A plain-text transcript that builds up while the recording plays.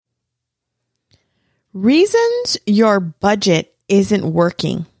Reasons your budget isn't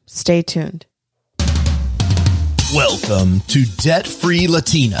working. Stay tuned. Welcome to Debt Free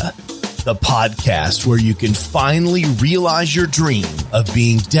Latina, the podcast where you can finally realize your dream of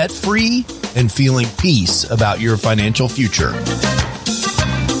being debt free and feeling peace about your financial future.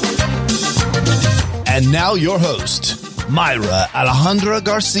 And now your host, Myra Alejandra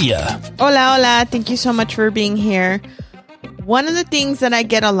Garcia. Hola, hola. Thank you so much for being here. One of the things that I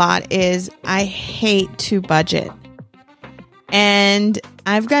get a lot is I hate to budget. And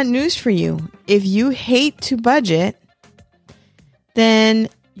I've got news for you. If you hate to budget, then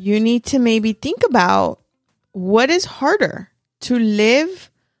you need to maybe think about what is harder, to live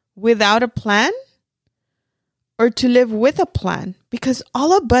without a plan or to live with a plan? Because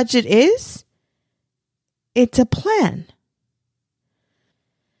all a budget is, it's a plan.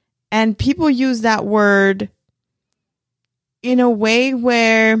 And people use that word in a way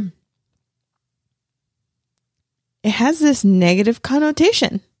where it has this negative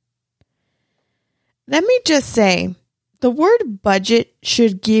connotation. Let me just say, the word budget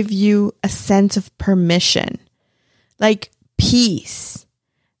should give you a sense of permission, like peace.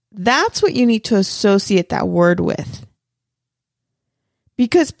 That's what you need to associate that word with.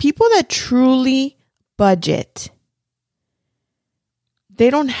 Because people that truly budget, they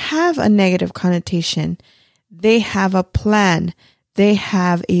don't have a negative connotation. They have a plan. They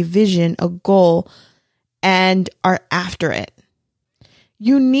have a vision, a goal, and are after it.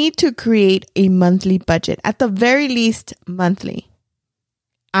 You need to create a monthly budget, at the very least monthly.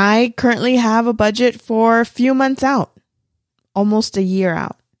 I currently have a budget for a few months out, almost a year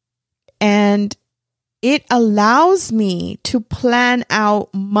out. And it allows me to plan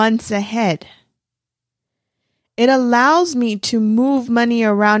out months ahead. It allows me to move money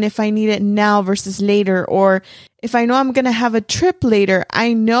around if I need it now versus later. Or if I know I'm going to have a trip later,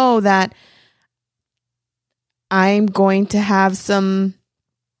 I know that I'm going to have some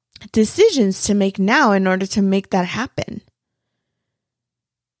decisions to make now in order to make that happen.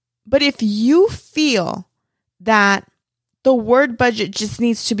 But if you feel that the word budget just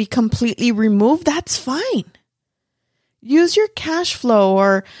needs to be completely removed, that's fine. Use your cash flow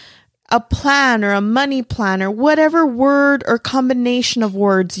or a plan or a money plan or whatever word or combination of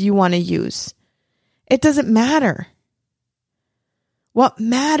words you want to use. It doesn't matter. What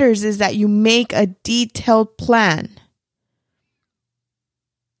matters is that you make a detailed plan.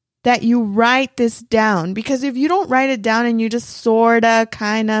 That you write this down. Because if you don't write it down and you just sorta,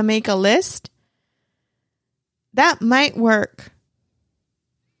 kinda make a list, that might work.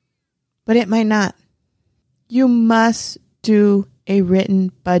 But it might not. You must do a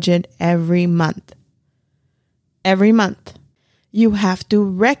written budget every month. Every month. You have to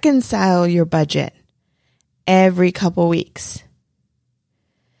reconcile your budget every couple weeks.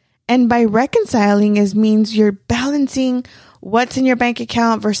 And by reconciling means you're balancing what's in your bank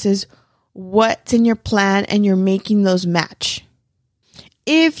account versus what's in your plan, and you're making those match.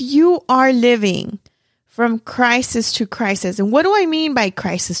 If you are living from crisis to crisis, and what do I mean by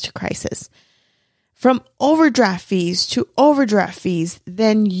crisis to crisis? From overdraft fees to overdraft fees,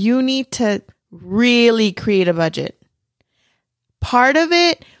 then you need to really create a budget. Part of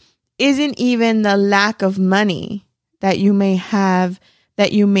it isn't even the lack of money that you may have,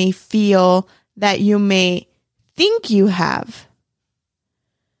 that you may feel, that you may think you have.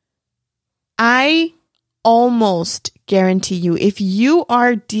 I almost guarantee you, if you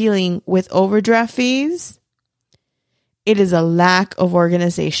are dealing with overdraft fees, it is a lack of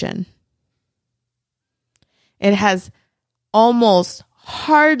organization. It has almost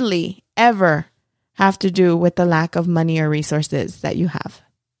hardly ever have to do with the lack of money or resources that you have.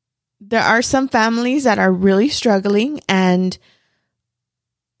 There are some families that are really struggling, and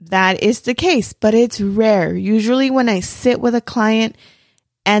that is the case, but it's rare. Usually when I sit with a client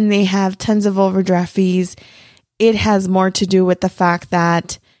and they have tons of overdraft fees, it has more to do with the fact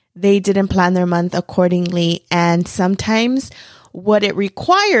that they didn't plan their month accordingly. And sometimes what it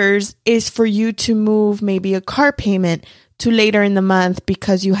requires is for you to move maybe a car payment to later in the month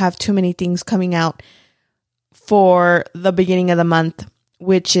because you have too many things coming out for the beginning of the month,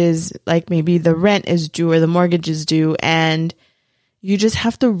 which is like maybe the rent is due or the mortgage is due, and you just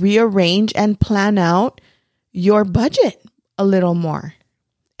have to rearrange and plan out your budget a little more.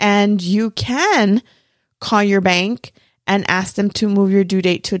 And you can call your bank and ask them to move your due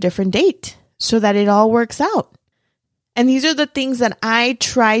date to a different date so that it all works out. And these are the things that I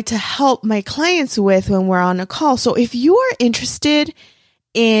try to help my clients with when we're on a call. So if you are interested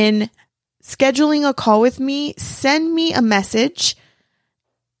in scheduling a call with me, send me a message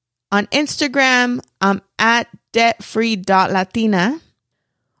on Instagram. I'm at debtfree.latina.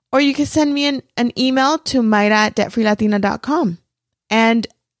 Or Or you can send me an email to mayra@debtfreelatina.com. And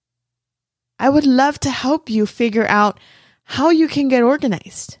I would love to help you figure out how you can get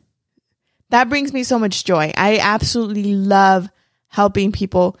organized. That brings me so much joy. I absolutely love helping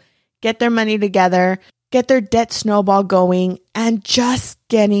people get their money together, get their debt snowball going, and just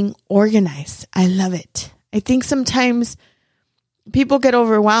getting organized. I love it. I think sometimes people get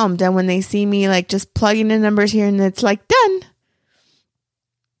overwhelmed, and when they see me like just plugging in numbers here and it's like done.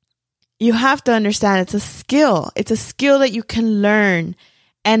 You have to understand it's a skill. It's a skill that you can learn,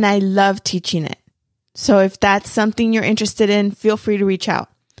 and I love teaching it. So if that's something you're interested in, feel free to reach out.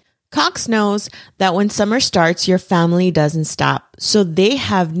 Cox knows that when summer starts, your family doesn't stop. So they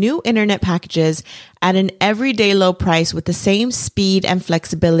have new internet packages at an everyday low price with the same speed and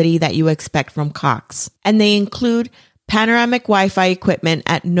flexibility that you expect from Cox. And they include panoramic Wi-Fi equipment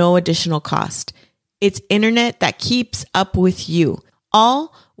at no additional cost. It's internet that keeps up with you,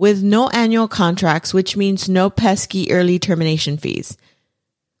 all with no annual contracts, which means no pesky early termination fees.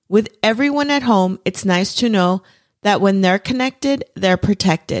 With everyone at home, it's nice to know that when they're connected, they're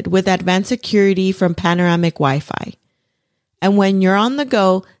protected with advanced security from panoramic Wi-Fi. And when you're on the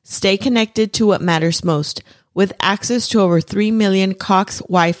go, stay connected to what matters most with access to over 3 million Cox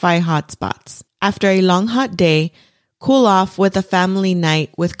Wi-Fi hotspots. After a long hot day, cool off with a family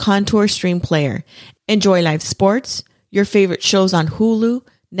night with Contour Stream Player. Enjoy live sports, your favorite shows on Hulu,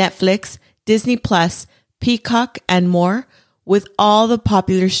 Netflix, Disney Plus, Peacock, and more with all the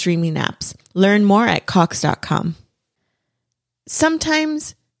popular streaming apps. Learn more at Cox.com.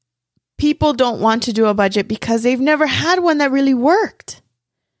 Sometimes people don't want to do a budget because they've never had one that really worked.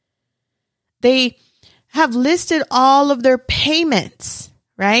 They have listed all of their payments,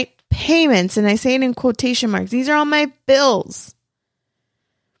 right? Payments, and I say it in quotation marks. These are all my bills.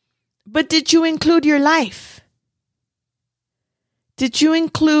 But did you include your life? Did you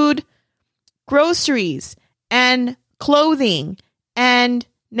include groceries and clothing and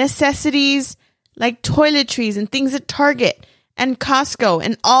necessities like toiletries and things at Target and Costco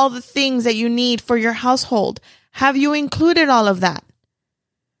and all the things that you need for your household? Have you included all of that?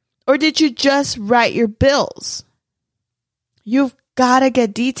 Or did you just write your bills? You've got to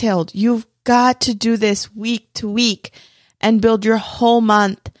get detailed. You've got to do this week to week and build your whole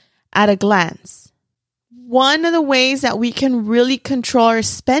month at a glance. One of the ways that we can really control our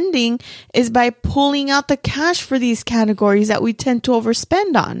spending is by pulling out the cash for these categories that we tend to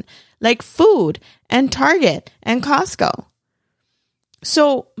overspend on, like food and Target and Costco.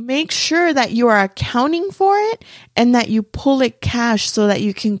 So make sure that you are accounting for it and that you pull it cash so that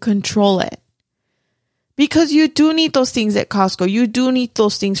you can control it. Because you do need those things at Costco. You do need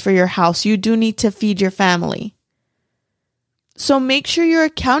those things for your house. You do need to feed your family. So make sure you're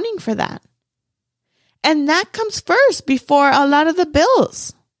accounting for that. And that comes first before a lot of the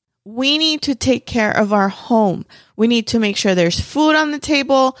bills. We need to take care of our home. We need to make sure there's food on the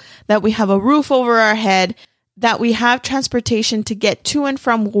table, that we have a roof over our head, that we have transportation to get to and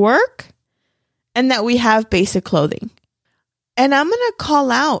from work, and that we have basic clothing. And I'm going to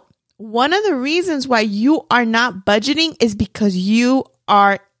call out one of the reasons why you are not budgeting is because you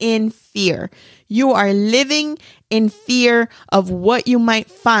are in fear. You are living in fear of what you might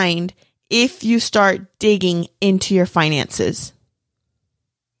find if you start digging into your finances.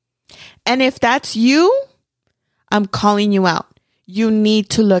 And if that's you, I'm calling you out. You need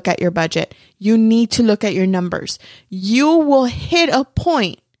to look at your budget. You need to look at your numbers. You will hit a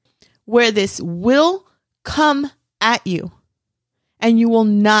point where this will come at you and you will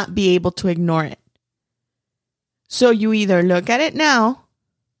not be able to ignore it. So you either look at it now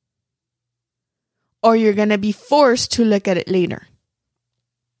or you're going to be forced to look at it later.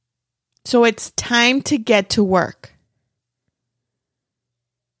 So it's time to get to work.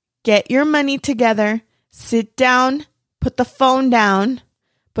 Get your money together, sit down, put the phone down,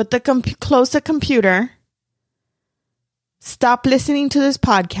 close the computer, stop listening to this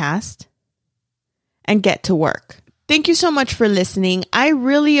podcast, and get to work. Thank you so much for listening. I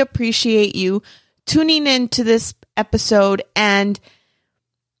really appreciate you tuning in to this episode, and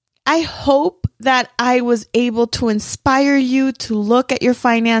I hope that I was able to inspire you to look at your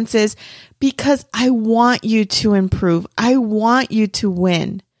finances because I want you to improve. I want you to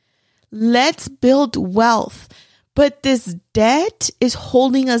win. Let's build wealth. But this debt is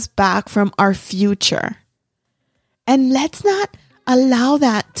holding us back from our future. And let's not allow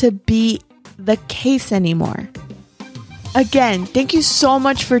that to be the case anymore. Again, thank you so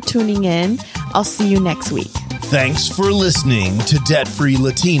much for tuning in. I'll see you next week. Thanks for listening to Debt Free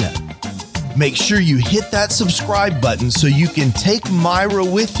Latina. Make sure you hit that subscribe button so you can take Mayra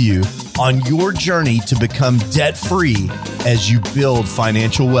with you on your journey to become debt-free as you build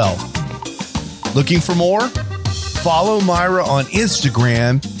financial wealth. Looking for more? Follow Mayra on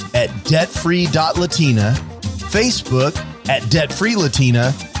Instagram at debtfree.latina, Facebook at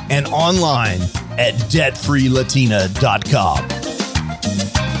debtfreelatina, and online at debtfreelatina.com.